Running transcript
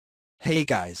Hey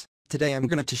guys, today I'm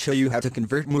going to show you how to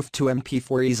convert MOV to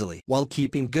MP4 easily while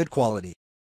keeping good quality.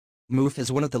 MOV is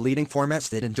one of the leading formats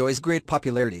that enjoys great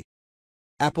popularity.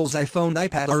 Apple's iPhone and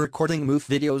iPad are recording MOV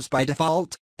videos by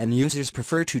default, and users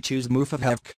prefer to choose MOV of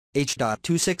HEVC,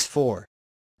 H.264,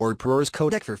 or Prores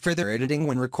codec for further editing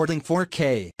when recording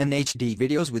 4K and HD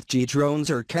videos with G drones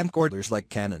or camcorders like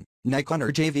Canon, Nikon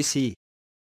or HEVC.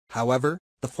 However,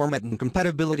 the format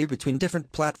incompatibility between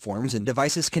different platforms and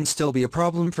devices can still be a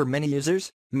problem for many users,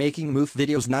 making MOV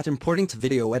videos not importing to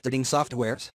video editing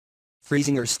softwares,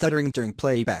 freezing or stuttering during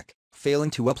playback, failing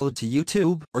to upload to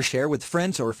YouTube or share with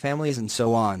friends or families, and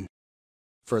so on.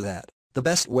 For that, the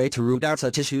best way to root out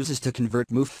such issues is to convert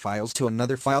MOV files to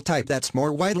another file type that's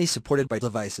more widely supported by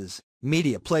devices,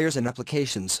 media players and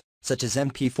applications, such as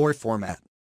MP4 format.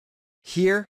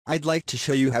 Here, I'd like to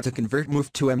show you how to convert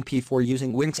MOV to MP4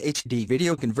 using WinX HD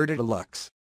Video Converter Deluxe.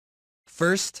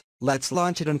 First, let's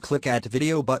launch it and click Add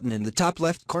Video button in the top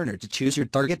left corner to choose your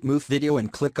target MOV video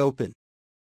and click Open.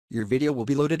 Your video will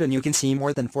be loaded and you can see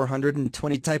more than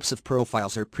 420 types of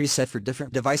profiles are preset for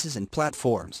different devices and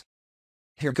platforms.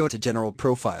 Here, go to General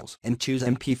Profiles and choose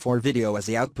MP4 video as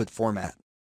the output format.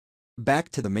 Back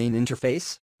to the main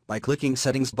interface, by clicking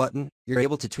Settings button, you're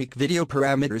able to tweak video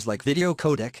parameters like video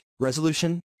codec,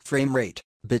 resolution, frame rate,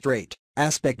 bitrate,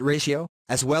 aspect ratio,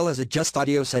 as well as adjust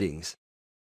audio settings.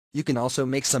 You can also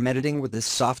make some editing with this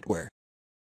software.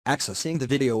 Accessing the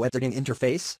video editing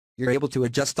interface, you're able to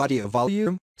adjust audio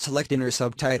volume, select inner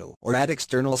subtitle or add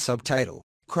external subtitle,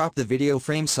 crop the video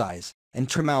frame size, and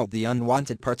trim out the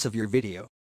unwanted parts of your video.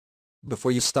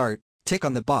 Before you start, tick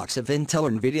on the box of Intel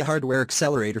or NVIDIA hardware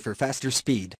accelerator for faster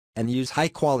speed, and use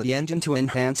high-quality engine to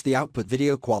enhance the output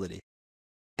video quality.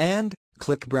 And,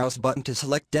 click Browse button to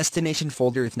select destination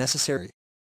folder if necessary.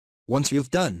 Once you've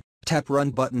done, tap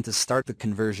Run button to start the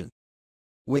conversion.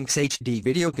 WinX HD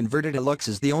Video Converter Deluxe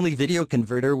is the only video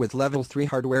converter with Level 3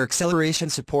 hardware acceleration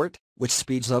support, which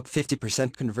speeds up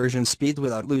 50% conversion speed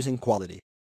without losing quality.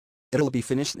 It'll be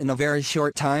finished in a very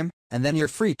short time, and then you're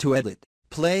free to edit,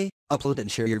 play, upload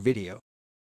and share your video.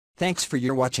 Thanks for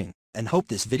your watching, and hope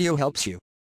this video helps you.